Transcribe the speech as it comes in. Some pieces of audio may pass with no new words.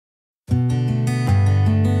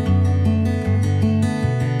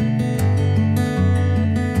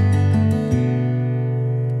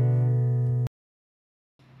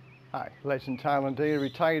Legend Thailand here,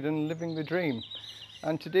 retired and living the dream.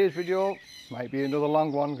 And today's video might be another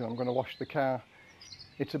long one because I'm going to wash the car.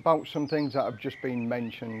 It's about some things that have just been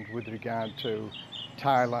mentioned with regard to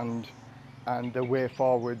Thailand and the way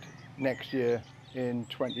forward next year in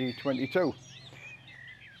 2022.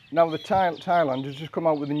 Now Thailand has just come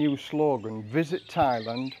out with a new slogan, Visit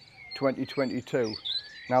Thailand 2022.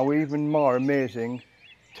 Now even more amazing,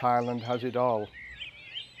 Thailand has it all,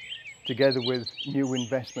 together with new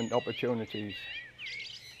investment opportunities.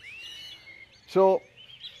 So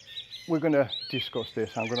we're going to discuss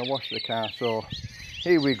this. I'm going to wash the car, so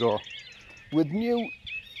here we go. With new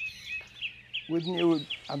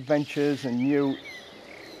adventures and new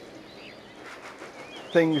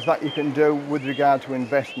things that you can do with regard to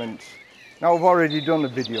investments. Now I've already done a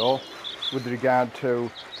video with regard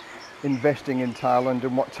to investing in Thailand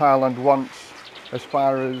and what Thailand wants as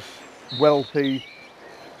far as wealthy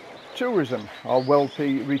tourism or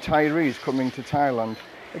wealthy retirees coming to Thailand.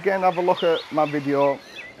 Again, have a look at my video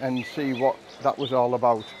and see what that was all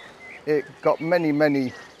about. It got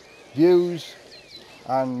many views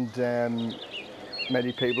and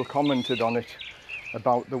many people commented on it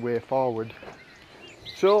about the way forward.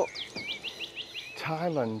 So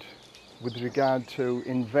Thailand, with regard to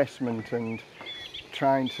investment and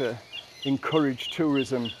trying to encourage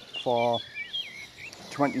tourism for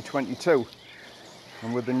 2022,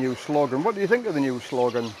 and with the new slogan. What do you think of the new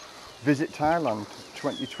slogan? Visit Thailand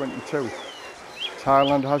 2022.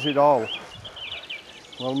 Thailand has it all.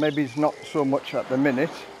 Well, maybe it's not so much at the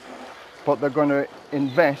minute, but they're going to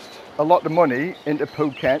invest a lot of money into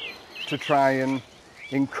Phuket to try and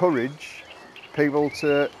encourage people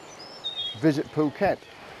to visit Phuket.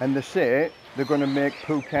 And they say they're going to make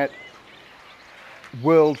Phuket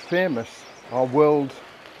world famous or world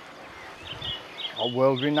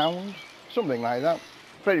renowned, something like that.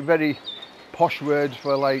 Very posh words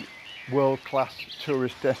for like world-class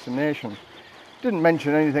tourist destination. Didn't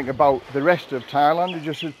mention anything about the rest of Thailand, it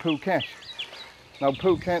just said Phuket. Now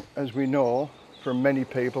Phuket, as we know from many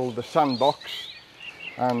people, the sandbox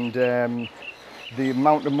and the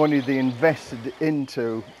amount of money they invested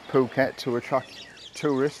into Phuket to attract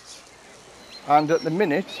tourists. And at the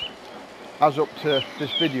minute, as up to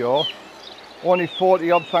this video, only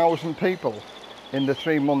 40,000 people in the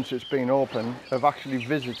 3 months it's been open have actually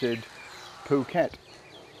visited Phuket.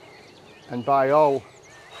 And by all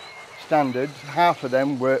standards, half of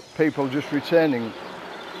them were people just returning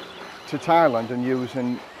to Thailand and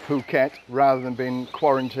using Phuket rather than being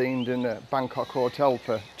quarantined in a Bangkok hotel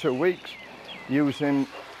for 2 weeks, using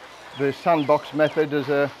the sandbox method as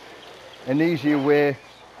an easier way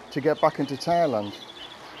to get back into Thailand.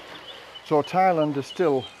 So Thailand is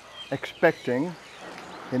still expecting,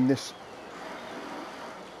 in this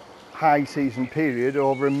high season period,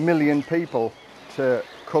 over 1 million people to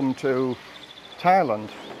come to Thailand.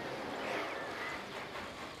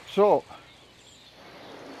 So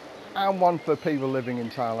I'm one for people living in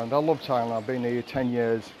Thailand. I love Thailand. I've been here 10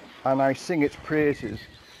 years and I sing its praises.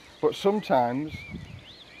 But sometimes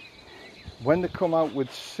when they come out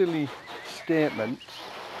with silly statements,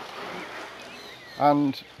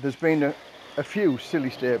 and there's been a few silly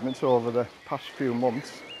statements over the past few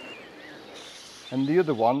months, and the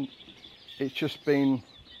other one, it's just been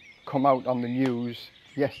come out on the news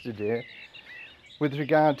yesterday with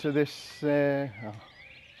regard to this,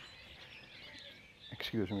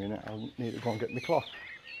 excuse me a minute, I'll need to go and get my cloth.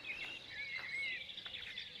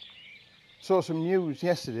 So some news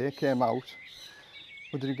yesterday came out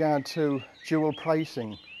with regard to dual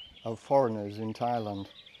pricing of foreigners in Thailand.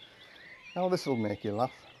 Now this will make you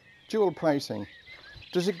laugh. Dual pricing,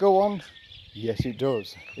 does it go on? Yes it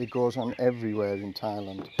does. It goes on everywhere in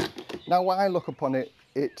Thailand. Now when I look upon it,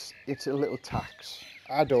 it's a little tax.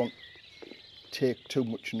 I don't take too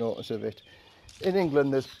much notice of it. In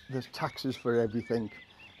England there's taxes for everything,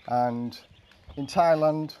 and in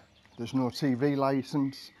Thailand there's no TV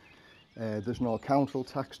licence, there's no council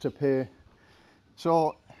tax to pay.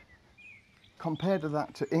 So compared to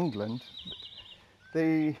that, to England,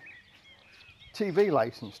 the TV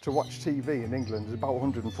licence to watch TV in England is about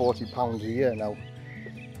 £140 a year now.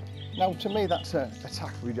 Now to me that's a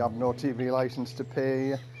tax. We'd have no TV licence to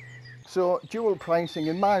pay. So dual pricing,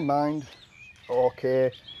 in my mind,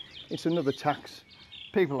 okay, it's another tax.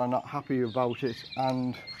 People are not happy about it,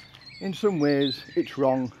 and in some ways it's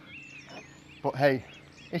wrong, but hey,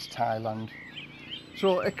 it's Thailand.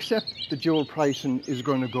 So accept the dual pricing is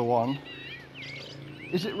going to go on.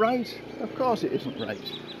 Is it right? Of course it isn't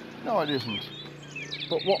right. No, it isn't.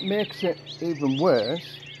 But what makes it even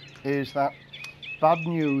worse is that bad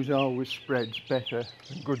news always spreads better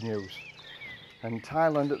than good news. And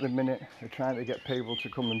Thailand at the minute, they're trying to get people to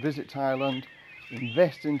come and visit Thailand,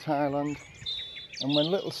 invest in Thailand. And when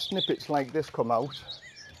little snippets like this come out,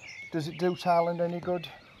 does it do Thailand any good?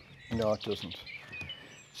 No, it doesn't.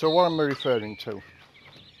 So what am I referring to?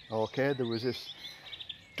 Okay, there was this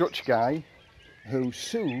Dutch guy who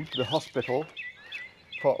sued the hospital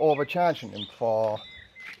for overcharging him for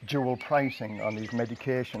dual pricing on his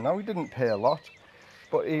medication. Now, he didn't pay a lot,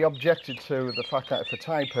 but he objected to the fact that if a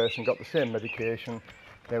Thai person got the same medication,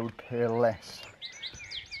 they would pay less.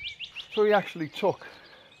 So he actually took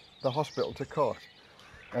the hospital to court,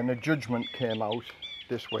 and a judgment came out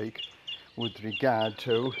this week with regard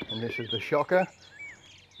to, and this is the shocker,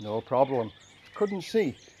 no problem. Couldn't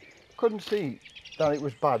see that it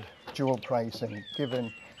was bad dual pricing,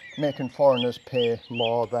 making foreigners pay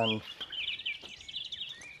more than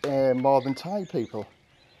Thai people.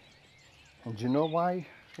 And do you know why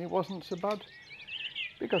it wasn't so bad?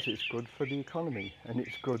 Because it's good for the economy and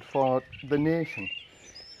it's good for the nation.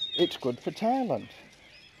 It's good for Thailand.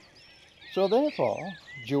 So therefore,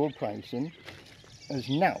 dual pricing has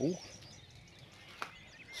now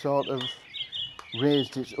sort of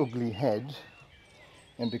raised its ugly head,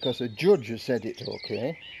 and because a judge has said it's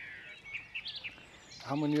okay,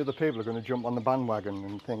 how many other people are going to jump on the bandwagon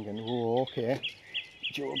and thinking, oh, okay,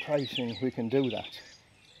 dual pricing, we can do that?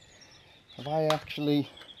 Have I actually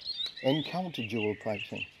encountered dual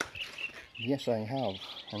pricing? Yes, I have,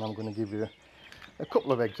 and I'm going to give you a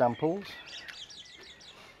couple of examples.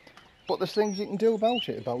 But there's things you can do about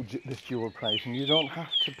it, about this dual pricing. You don't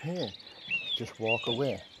have to pay, just walk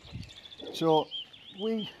away. So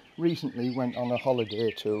we recently went on a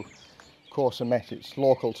holiday to Koh Samet. It's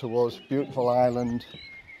local to us, beautiful island,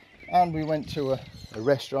 and we went to a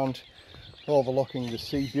restaurant overlooking the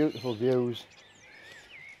sea, beautiful views,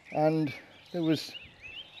 and there was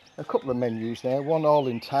a couple of menus there, one all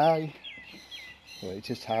in Thai. Well, it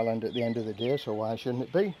is Thailand at the end of the day, so why shouldn't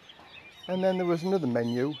it be? And then there was another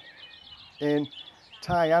menu in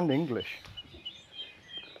Thai and English.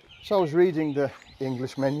 So I was reading the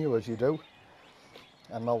English menu, as you do,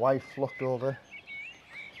 and my wife looked over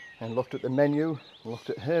and looked at the menu, looked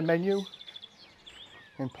at her menu,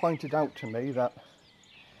 and pointed out to me that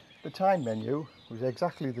the Thai menu was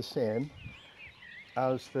exactly the same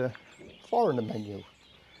as the foreigner menu,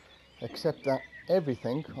 except that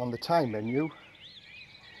everything on the Thai menu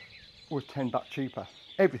was 10 baht cheaper.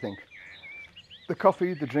 Everything. The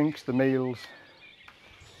coffee, the drinks, the meals,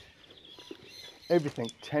 everything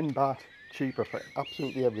 10 baht cheaper for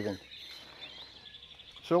absolutely everything.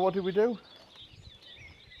 So what did we do?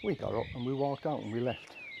 We got up and we walked out and we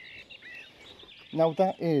left. Now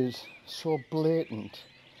that is so blatant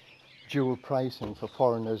dual pricing for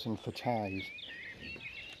foreigners and for Thais.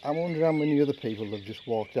 I wonder how many other people have just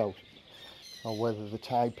walked out, or whether the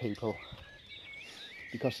Thai people,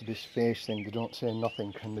 because of this face thing, they don't say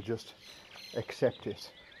nothing and they just accept it.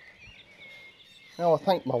 Now I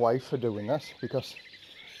thank my wife for doing that, because,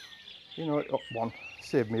 you know, one,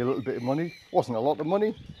 saved me a little bit of money. Wasn't a lot of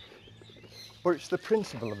money, but it's the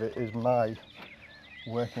principle of it is my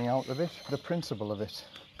working out of it, the principle of it,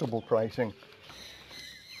 double pricing.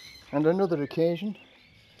 And another occasion,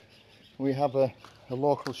 we have a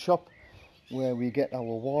local shop where we get our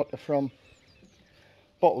water from.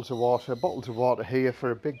 Bottles of water here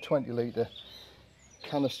for a big 20 litre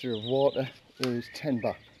canister of water is 10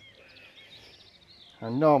 baht.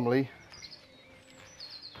 And normally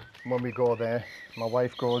when we go there, my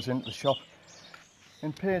wife goes into the shop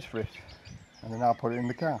and pays for it, and then I put it in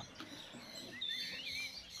the car.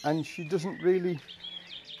 And she doesn't really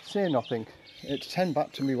say nothing. It's 10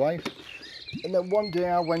 baht to my wife. And then one day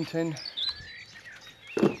I went in,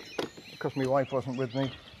 because my wife wasn't with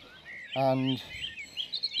me, and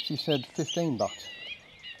she said 15 baht.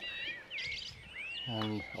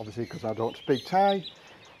 And obviously, because I don't speak Thai,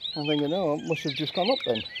 I'm thinking, oh, it must have just gone up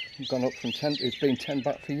then. It's gone up from 10, it's been 10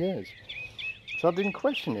 baht for years. So I didn't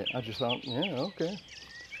question it. I just thought, yeah, okay.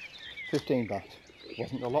 15 baht.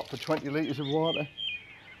 Wasn't a lot for 20 litres of water.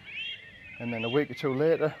 And then a week or two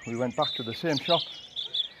later, we went back to the same shop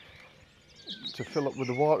to fill up with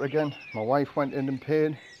the water again. My wife went in and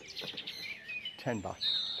paid 10 baht.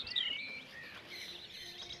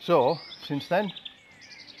 So, since then,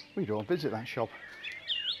 we don't visit that shop.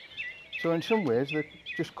 So in some ways, they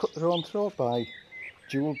just cut their own throat by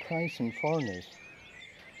dual pricing foreigners.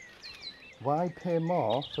 Why pay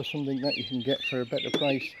more for something that you can get for a better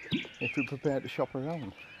price if you're prepared to shop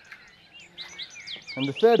around? And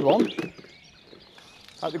the third one,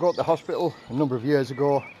 I had to go to the hospital a number of years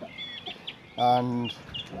ago, and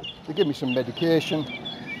they gave me some medication.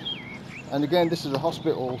 And again, this is a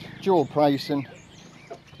hospital, dual pricing.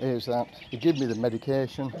 is that they give me the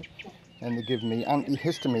medication and they give me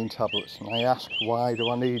antihistamine tablets, and I asked, why do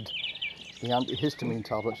I need the antihistamine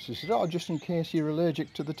tablets? She said, oh, just in case you're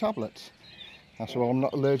allergic to the tablets. I said, well, I'm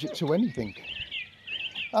not allergic to anything.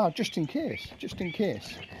 Ah, just in case, just in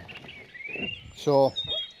case. So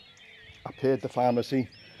I paid the pharmacy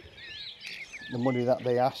the money that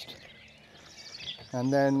they asked,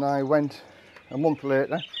 and then I went a month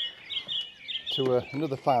later to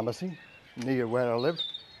another pharmacy near where I live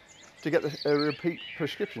to get a repeat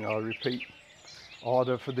prescription or a repeat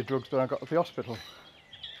order for the drugs that I got at the hospital.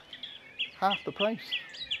 Half the price.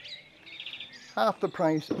 Half the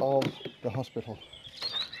price of the hospital.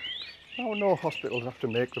 Now, no hospitals have to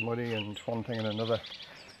make the money and one thing and another.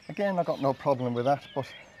 Again, I got no problem with that, but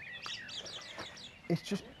it's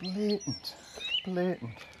just blatant,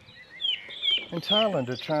 blatant. In Thailand,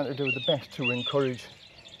 they're trying to do the best to encourage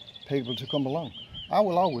people to come along. I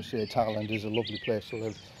will always say Thailand is a lovely place to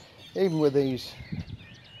live, even with these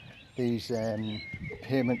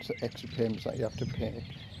payments, extra payments that you have to pay.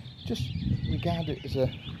 Just regard it as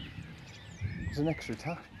an extra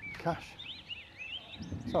cash.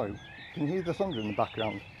 Sorry, can you hear the thunder in the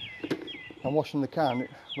background? I'm washing the car and it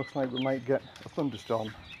looks like we might get a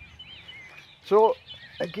thunderstorm. So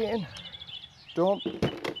again, don't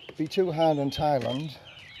be too hard on Thailand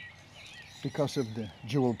because of the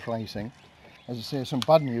dual pricing. As I say, some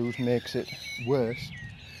bad news makes it worse,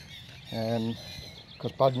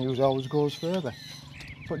 because bad news always goes further.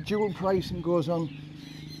 But dual pricing goes on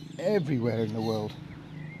everywhere in the world.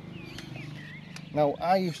 Now,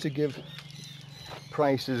 I used to give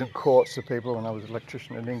prices and quotes to people when I was an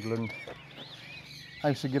electrician in England. I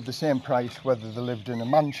used to give the same price whether they lived in a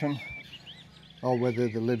mansion or whether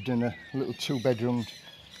they lived in a little 2-bedroom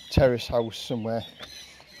terrace house somewhere.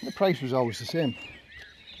 The price was always the same.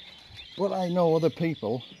 But I know other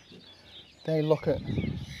people, they look at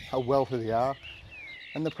how wealthy they are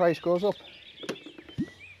and the price goes up.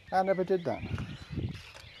 I never did that.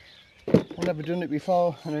 I've never done it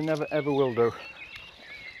before and I never ever will do.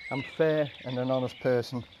 I'm fair and an honest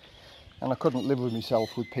person, and I couldn't live with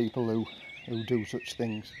myself with people who do such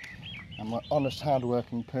things. I'm an honest,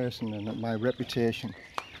 hard-working person, and my reputation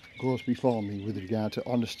goes before me with regard to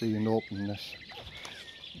honesty and openness.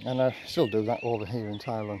 And I still do that over here in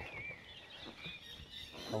Thailand.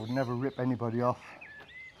 I would never rip anybody off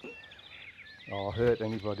or hurt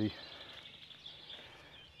anybody.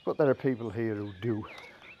 But there are people here who do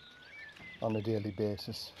on a daily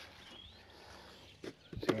basis.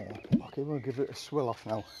 So, okay, we'll give it a swill off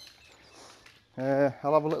now.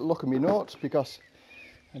 I'll have a little look at my notes because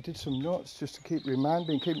I did some notes just to keep me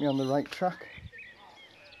on the right track.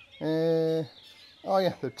 Oh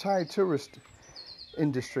yeah, the Thai tourist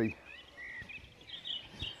industry.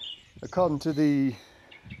 According to the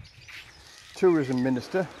tourism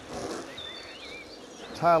minister,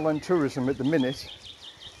 Thailand tourism at the minute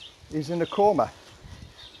is in a coma,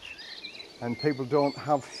 and people don't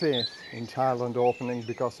have faith in Thailand opening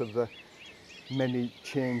because of the many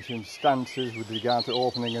changing stances with regard to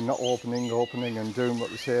opening and not opening, opening and doing what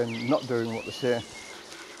they say and not doing what they say.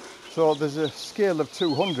 So there's a scale of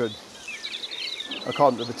 200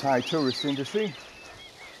 according to the Thai tourist industry,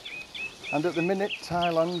 and at the minute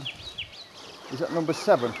Thailand is at number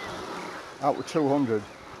 7 out of 200.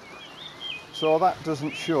 So that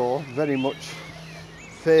doesn't show very much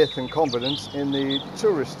faith and confidence in the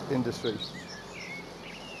tourist industry.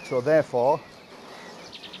 So therefore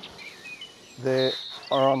they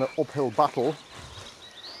are on an uphill battle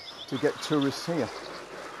to get tourists here.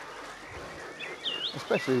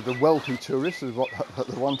 Especially the wealthy tourists is what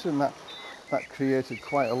they wanted, and that created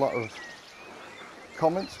quite a lot of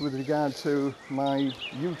comments with regard to my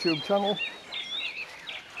YouTube channel.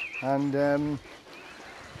 And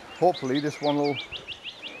hopefully this one will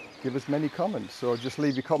give us many comments. So just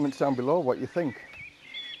leave your comments down below what you think.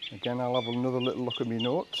 Again, I'll have another little look at my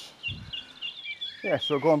notes. Yeah,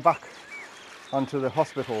 so going back onto the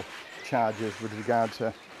hospital charges with regard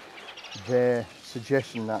to their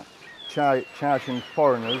suggestion that charging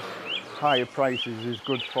foreigners higher prices is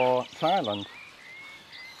good for Thailand.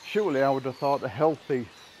 Surely I would have thought a healthy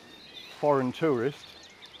foreign tourist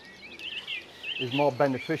is more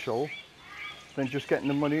beneficial than just getting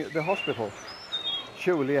the money at the hospital.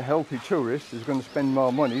 Surely a healthy tourist is going to spend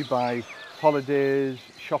more money by holidays,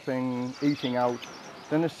 shopping, eating out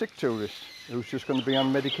than a sick tourist who's just going to be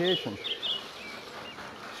on medication.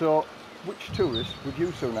 So which tourist would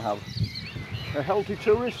you sooner have? A healthy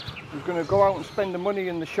tourist who's going to go out and spend the money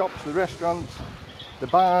in the shops, the restaurants, the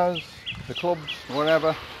bars, the clubs,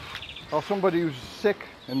 wherever, or somebody who's sick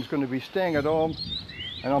and is going to be staying at home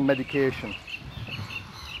and on medication?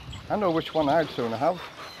 I know which one I'd sooner have.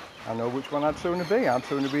 I know which one I'd sooner be. I'd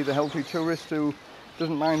sooner be the healthy tourist who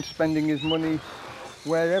doesn't mind spending his money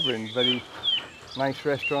wherever, in very nice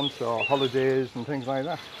restaurants or holidays and things like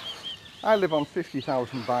that. I live on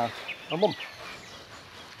 50,000 baht a month,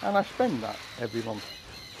 and I spend that every month.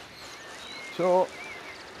 So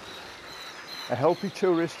a healthy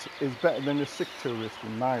tourist is better than a sick tourist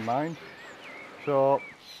in my mind. So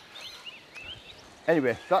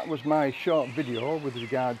anyway, that was my short video with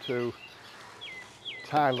regard to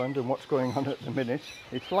Thailand and what's going on at the minute.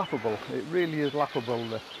 It's laughable. It really is laughable.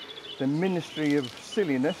 The Ministry of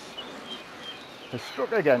Silliness has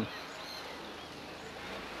struck again.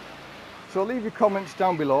 So leave your comments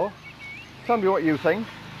down below. Tell me what you think.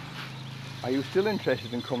 Are you still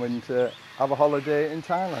interested in coming to have a holiday in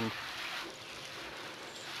Thailand?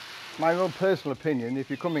 My own personal opinion, if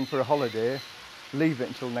you're coming for a holiday, leave it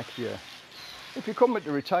until next year. If you're coming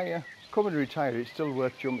to retire, come and retire. It's still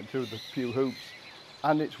worth jumping through the few hoops,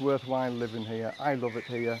 and it's worthwhile living here. I love it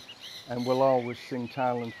here, and we'll always sing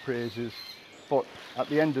Thailand's praises. But at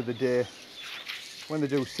the end of the day, when they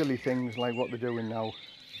do silly things like what they're doing now,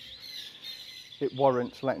 it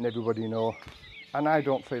warrants letting everybody know. And I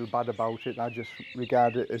don't feel bad about it. I just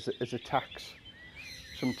regard it as a tax.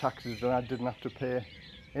 Some taxes that I didn't have to pay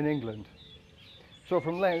in England. So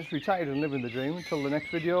from Les, retired and living the dream, until the next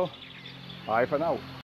video, bye for now.